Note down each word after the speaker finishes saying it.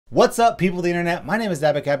What's up, people of the internet? My name is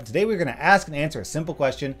Bristleback, and today we're going to ask and answer a simple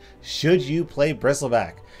question. Should you play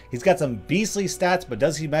Bristleback? He's got some beastly stats, but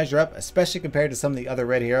does he measure up, especially compared to some of the other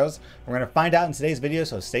red heroes? We're going to find out in today's video,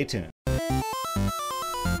 so stay tuned.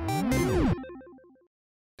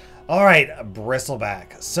 Alright,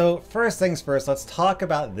 Bristleback. So first things first, let's talk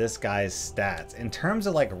about this guy's stats. In terms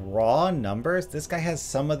of like raw numbers, this guy has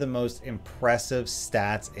some of the most impressive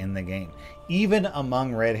stats in the game, even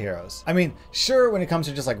among red heroes. I mean, sure, when it comes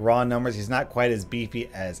to just like raw numbers, he's not quite as beefy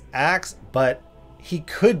as Axe, but he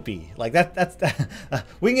could be. Like that's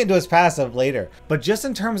we can get into his passive later. But just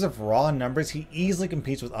in terms of raw numbers, he easily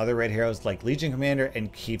competes with other red heroes like Legion Commander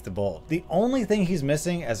and Keep the Bold. The only thing he's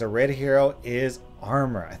missing as a red hero is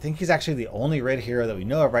armor. I think he's actually the only red hero that we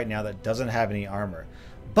know of right now that doesn't have any armor.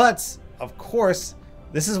 But of course,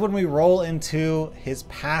 this is when we roll into his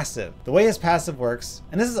passive. The way his passive works,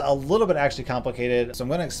 and this is a little bit actually complicated, so I'm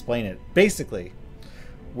going to explain it. Basically,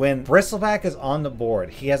 when Bristleback is on the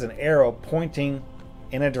board, he has an arrow pointing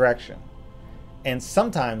in a direction, and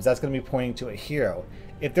sometimes that's going to be pointing to a hero.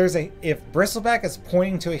 If Bristleback is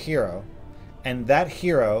pointing to a hero and that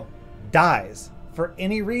hero dies for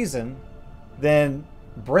any reason, then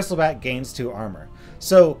Bristleback gains 2 armor.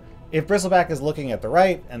 So if Bristleback is looking at the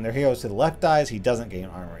right and their hero to the left dies, he doesn't gain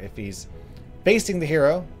armor. If he's facing the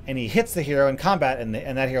hero and he hits the hero in combat and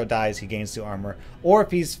that hero dies, he gains 2 armor. Or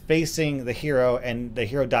if he's facing the hero and the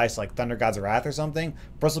hero dies to like Thunder God's Wrath or something,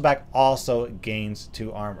 Bristleback also gains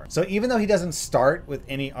 2 armor. So even though he doesn't start with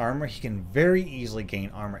any armor, he can very easily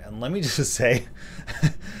gain armor. And let me just say,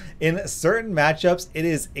 in certain matchups, it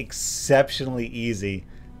is exceptionally easy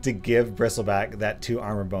to give Bristleback that 2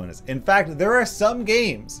 armor bonus. In fact, there are some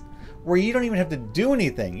games where you don't even have to do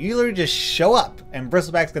anything. You literally just show up and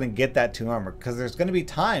Bristleback's gonna get that 2 armor, because there's gonna be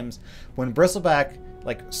times when Bristleback,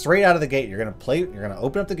 like straight out of the gate, you're gonna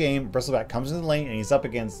open up the game, Bristleback comes into the lane and he's up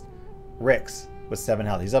against Rix with 7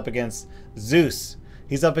 health. He's up against Zeus.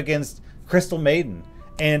 He's up against Crystal Maiden.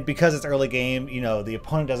 And because it's early game, you know, the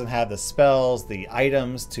opponent doesn't have the spells, the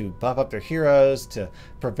items to buff up their heroes, to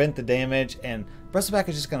prevent the damage, and Bristleback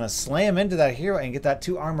is just going to slam into that hero and get that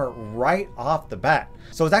 2 armor right off the bat.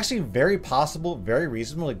 So it's actually very possible, very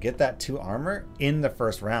reasonable to get that 2 armor in the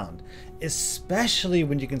first round, especially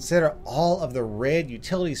when you consider all of the red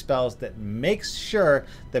utility spells that makes sure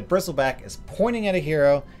that Bristleback is pointing at a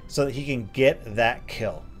hero so that he can get that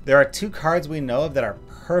kill. There are 2 cards we know of that are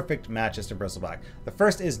perfect matches to Bristleback. The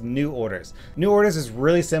first is New Orders. New Orders is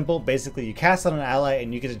really simple. Basically, you cast on an ally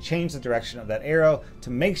and you get to change the direction of that arrow to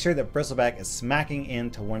make sure that Bristleback is smacking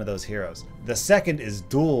into one of those heroes. The second is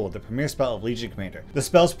Duel, the premier spell of Legion Commander. The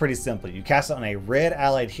spell's pretty simple. You cast it on a red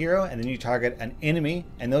allied hero and then you target an enemy,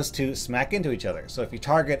 and those 2 smack into each other. So if you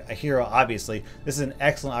target a hero, obviously, this is an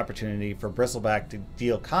excellent opportunity for Bristleback to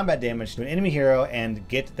deal combat damage to an enemy hero and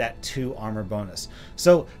get that 2 armor bonus.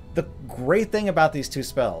 So the great thing about these 2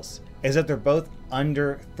 spells is that they're both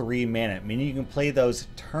under 3 mana, meaning you can play those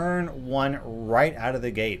turn 1 right out of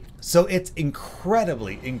the gate. So it's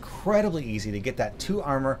incredibly easy to get that 2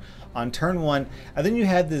 armor on turn 1, and then you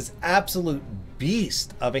have this absolute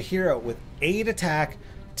beast of a hero with 8 attack,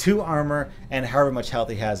 2 armor, and however much health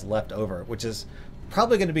he has left over, which is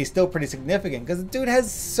probably going to be still pretty significant because the dude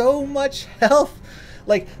has so much health.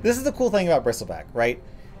 Like, this is the cool thing about Bristleback, right?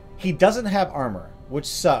 He doesn't have armor, which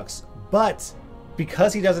sucks, but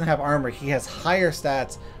because he doesn't have armor, he has higher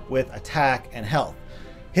stats with attack and health.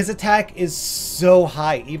 His attack is so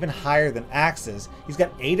high, even higher than Axe's. He's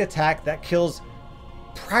got 8 attack that kills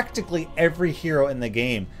practically every hero in the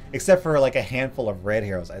game, except for like a handful of red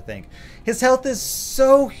heroes, I think. His health is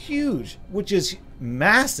so huge, which is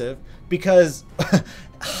massive because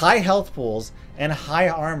high health pools and high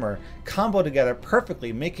armor combo together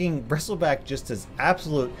perfectly, making Bristleback just this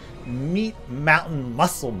absolute meat mountain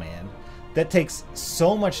muscle man that takes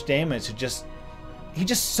so much damage he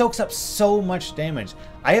just soaks up so much damage.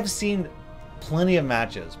 I have seen plenty of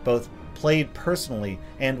matches, both played personally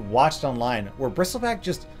and watched online, where Bristleback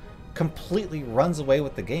just completely runs away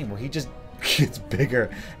with the game, where he just gets bigger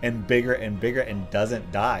and bigger and bigger and doesn't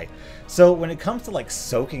die. So when it comes to like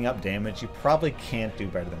soaking up damage, you probably can't do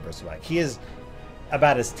better than Bristleback. He is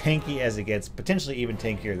about as tanky as it gets, potentially even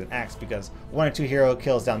tankier than Axe, because 1 or 2 hero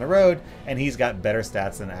kills down the road and he's got better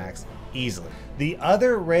stats than Axe easily. The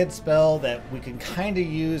other red spell that we can kind of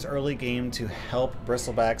use early game to help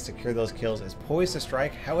Bristleback secure those kills is Poise to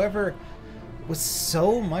Strike. However, with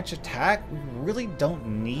so much attack, we really don't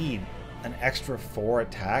need an extra 4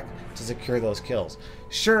 attack to secure those kills.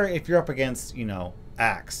 Sure, if you're up against, you know,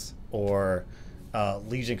 Axe or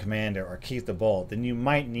Legion Commander or Keep the Bold, then you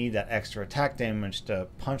might need that extra attack damage to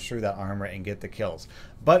punch through that armor and get the kills.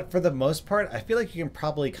 But for the most part, I feel like you can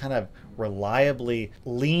probably kind of reliably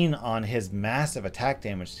lean on his massive attack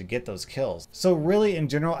damage to get those kills. So really, in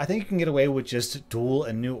general, I think you can get away with just Duel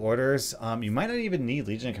and New Orders. You might not even need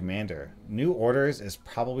Legion Commander. New Orders is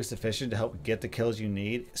probably sufficient to help get the kills you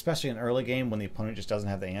need, especially in early game when the opponent just doesn't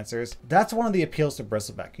have the answers. That's one of the appeals to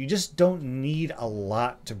Bristleback. You just don't need a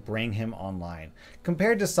lot to bring him online.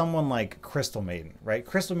 Compared to someone like Crystal Maiden, right?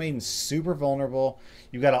 Crystal Maiden's super vulnerable.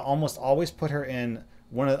 You gotta almost always put her in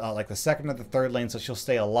one of like the second or the third lane, so she'll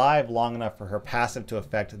stay alive long enough for her passive to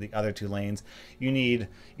affect the other two lanes. You need,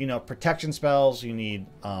 you know, protection spells, you need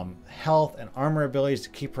health and armor abilities to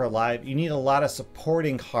keep her alive. You need a lot of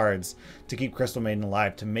supporting cards to keep Crystal Maiden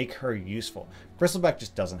alive to make her useful. Bristleback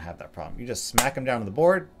just doesn't have that problem. You just smack him down on the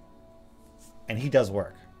board and he does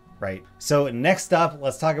work, right? So next up,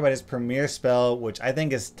 let's talk about his premier spell, which I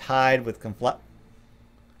think is tied with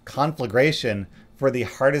Conflagration for the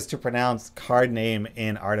hardest to pronounce card name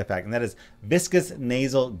in Artifact, and that is Viscous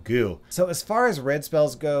Nasal Goo. So as far as red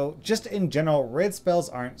spells go, just in general, red spells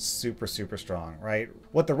aren't super strong, right?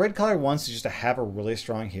 What the red color wants is just to have a really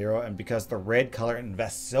strong hero, and because the red color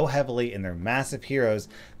invests so heavily in their massive heroes,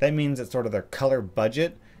 that means that sort of their color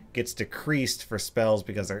budget gets decreased for spells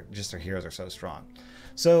because their heroes are so strong.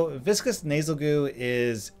 So Viscous Nasal Goo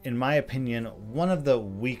is, in my opinion, one of the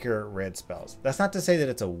weaker red spells. That's not to say that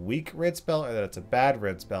it's a weak red spell or that it's a bad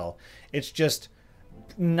red spell. It's just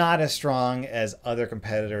not as strong as other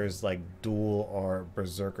competitors like Duel or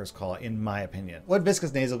Berserker's Call, in my opinion. What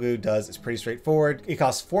Viscous Nasal Goo does is pretty straightforward. It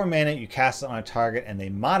costs 4 mana, you cast it on a target, and they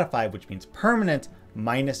modify, which means permanent,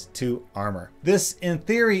 -2 armor. This, in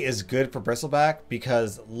theory, is good for Bristleback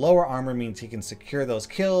because lower armor means he can secure those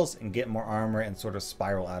kills and get more armor and sort of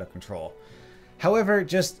spiral out of control. However,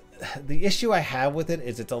 just the issue I have with it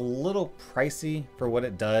is it's a little pricey for what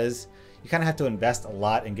it does. You kind of have to invest a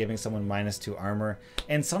lot in giving someone -2 armor.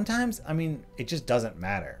 And sometimes, I mean, it just doesn't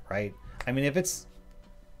matter, right? I mean, if it's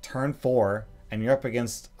turn 4 and you're up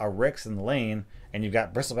against a Rix in the lane, and you've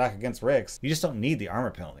got Bristleback against Rix, you just don't need the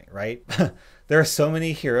armor penalty, right? There are so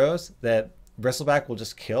many heroes that Bristleback will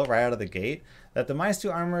just kill right out of the gate that the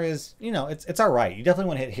 -2 armor is, you know, it's all right. You definitely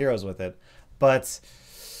want to hit heroes with it, but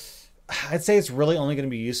I'd say it's really only going to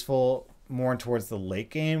be useful more towards the late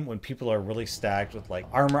game when people are really stacked with like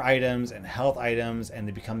armor items and health items, and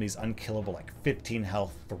they become these unkillable like 15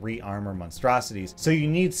 health 3 armor monstrosities. So you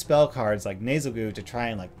need spell cards like Nasal Goo to try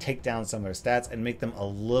and like take down some of their stats and make them a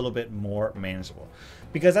little bit more manageable,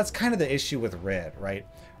 because that's kind of the issue with red, right?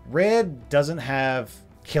 Red doesn't have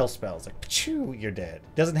kill spells like pachoo, you're dead.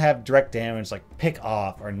 Doesn't have direct damage like pick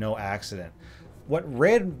off or no accident. What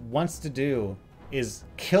red wants to do is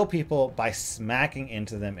kill people by smacking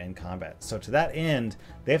into them in combat. So to that end,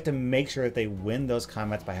 they have to make sure that they win those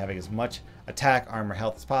combats by having as much attack, armor,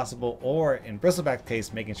 health as possible, or in Bristleback's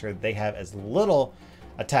case, making sure that they have as little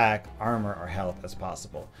attack, armor, or health as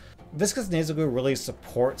possible. Viscous Nasal Goo really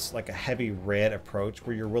supports like a heavy red approach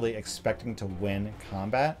where you're really expecting to win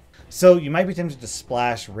combat. So you might be tempted to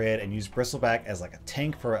splash red and use Bristleback as like a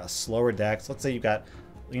tank for a slower deck. So let's say you've got,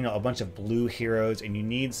 you know, a bunch of blue heroes and you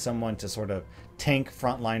need someone to sort of tank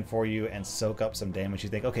frontline for you and soak up some damage. You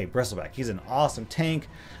think, okay, Bristleback, he's an awesome tank.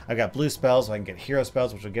 I've got blue spells, so I can get hero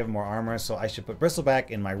spells, which will give him more armor. So I should put Bristleback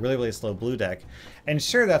in my really slow blue deck. And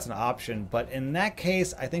sure, that's an option, but in that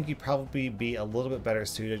case, I think you'd probably be a little bit better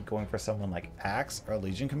suited going for someone like Axe or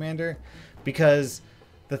Legion Commander, because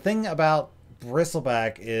the thing about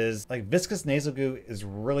Bristleback is like Viscous Nasal Goo is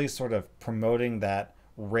really sort of promoting that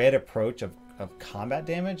red approach of combat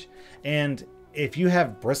damage. And if you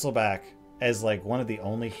have Bristleback as like one of the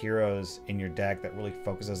only heroes in your deck that really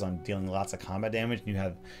focuses on dealing lots of combat damage, and you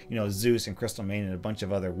have, you know, Zeus and Crystal Maiden and a bunch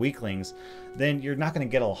of other weaklings, then you're not going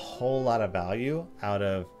to get a whole lot of value out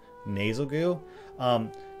of Nasal Goo.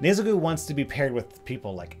 Nasal Goo wants to be paired with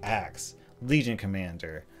people like Axe, Legion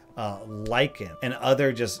Commander, Lycan, and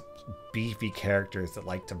other just beefy characters that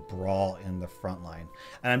like to brawl in the front line.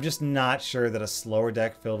 And I'm just not sure that a slower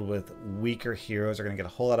deck filled with weaker heroes are going to get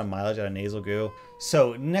a whole lot of mileage out of Nasal Goo.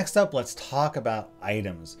 So next up, let's talk about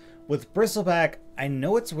items. With Bristleback, I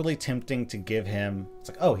know it's really tempting to give him, it's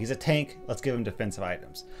like, oh, he's a tank, let's give him defensive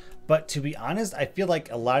items. But to be honest, I feel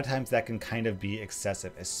like a lot of times that can kind of be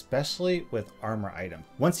excessive, especially with armor item.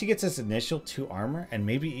 Once he gets his initial 2 armor and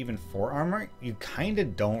maybe even 4 armor, you kind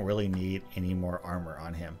of don't really need any more armor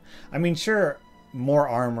on him. I mean, sure, more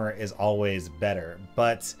armor is always better,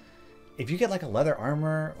 but if you get like a leather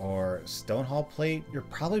armor or stone hull plate, you're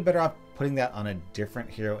probably better off putting that on a different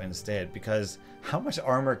hero instead, because how much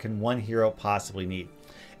armor can one hero possibly need?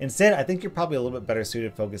 Instead, I think you're probably a little bit better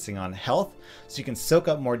suited focusing on health, so you can soak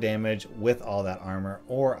up more damage with all that armor,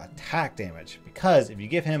 or attack damage, because if you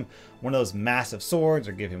give him one of those massive swords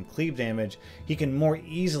or give him cleave damage, he can more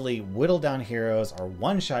easily whittle down heroes or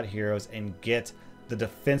one-shot heroes and get the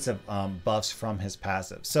defensive buffs from his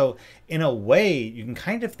passive. So in a way, you can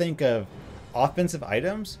kind of think of offensive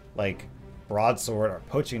items like broadsword or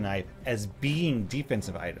poaching knife as being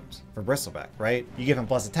defensive items for Bristleback, right? You give him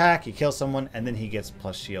plus attack, he kills someone, and then he gets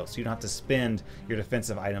plus shield, so you don't have to spend your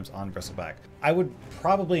defensive items on Bristleback. I would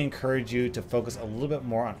probably encourage you to focus a little bit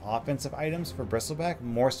more on offensive items for Bristleback,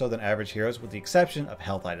 more so than average heroes, with the exception of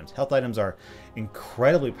health items. Health items are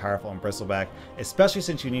incredibly powerful in Bristleback, especially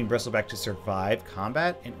since you need Bristleback to survive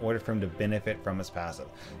combat in order for him to benefit from his passive.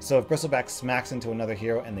 So if Bristleback smacks into another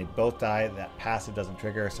hero and they both die, that passive doesn't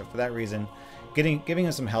trigger. So for that reason, giving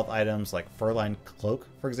him some health items like fur-lined cloak,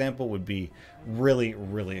 for example, would be really,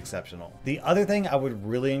 really exceptional. The other thing I would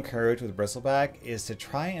really encourage with Bristleback is to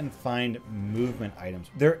try and find movement items.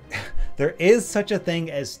 There is such a thing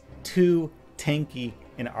as too tanky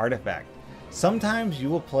an artifact. Sometimes you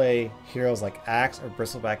will play heroes like Axe or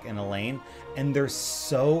Bristleback in a lane, and they're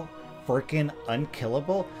so freaking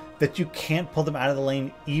unkillable that you can't pull them out of the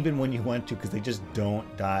lane even when you want to, because they just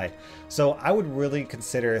don't die. So I would really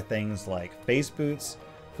consider things like face boots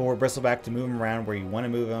for Bristleback to move him around where you want to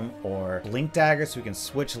move him, or blink daggers so we can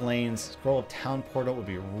switch lanes. Scroll of Town Portal would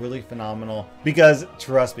be really phenomenal, because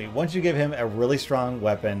trust me, once you give him a really strong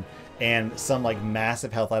weapon and some like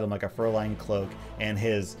massive health item like a fur-lined cloak, and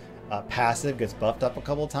his passive gets buffed up a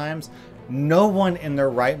couple times, no one in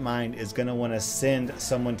their right mind is going to want to send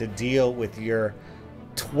someone to deal with your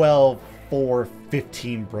 12, 4,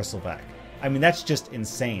 15 Bristleback. I mean, that's just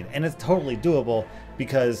insane, and it's totally doable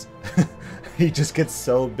because he just gets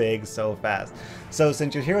so big so fast. So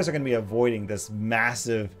since your heroes are going to be avoiding this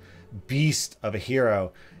massive beast of a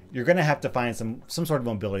hero, you're going to have to find some sort of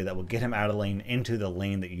mobility that will get him out of lane into the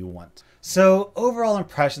lane that you want. So overall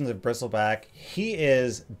impressions of Bristleback, he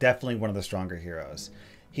is definitely one of the stronger heroes.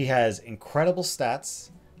 He has incredible stats.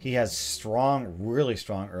 He has strong, really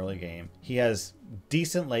strong early game. He has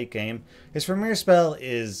decent late game. His premier spell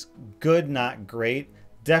is good, not great.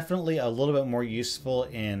 Definitely a little bit more useful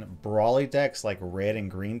in brawly decks like red and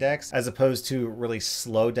green decks, as opposed to really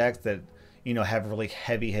slow decks that, you know, have really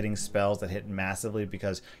heavy hitting spells that hit massively,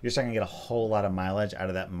 because you're starting to get a whole lot of mileage out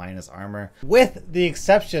of that minus armor. With the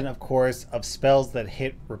exception, of course, of spells that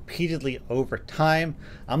hit repeatedly over time.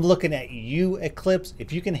 I'm looking at you, Eclipse.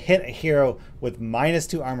 If you can hit a hero with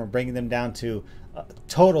 -2 armor, bringing them down to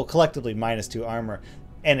total collectively -2 armor,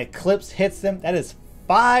 and Eclipse hits them, that is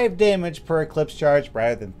 5 damage per Eclipse charge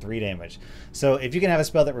rather than 3 damage. So if you can have a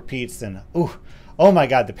spell that repeats, then ooh, oh my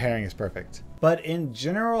god, the pairing is perfect. But in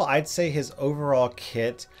general, I'd say his overall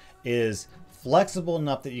kit is flexible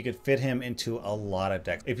enough that you could fit him into a lot of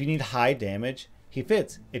decks. If you need high damage, he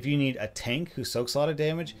fits. If you need a tank who soaks a lot of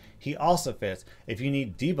damage, he also fits. If you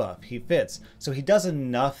need debuff, he fits. So he does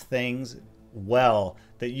enough things well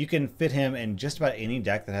that you can fit him in just about any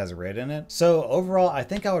deck that has red in it. So overall, I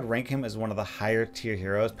think I would rank him as one of the higher tier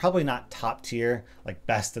heroes. Probably not top tier, like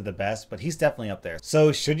best of the best, but he's definitely up there.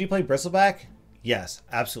 So should you play Bristleback? Yes,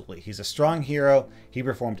 absolutely. He's a strong hero. He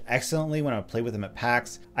performed excellently when I played with him at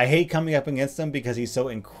PAX. I hate coming up against him because he's so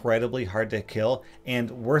incredibly hard to kill. And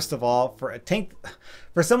worst of all, for a tank,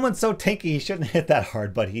 for someone so tanky, he shouldn't hit that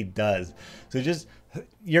hard, but he does. So just,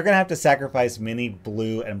 you're going to have to sacrifice many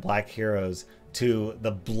blue and black heroes to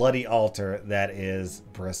the bloody altar that is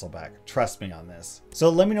Bristleback. Trust me on this. So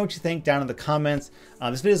let me know what you think down in the comments.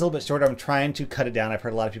 This video is a little bit shorter. I'm trying to cut it down. I've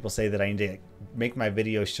heard a lot of people say that I need to make my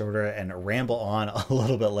videos shorter and ramble on a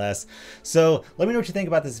little bit less. So let me know what you think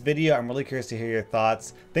about this video. I'm really curious to hear your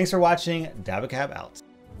thoughts. Thanks for watching. Dabacab out.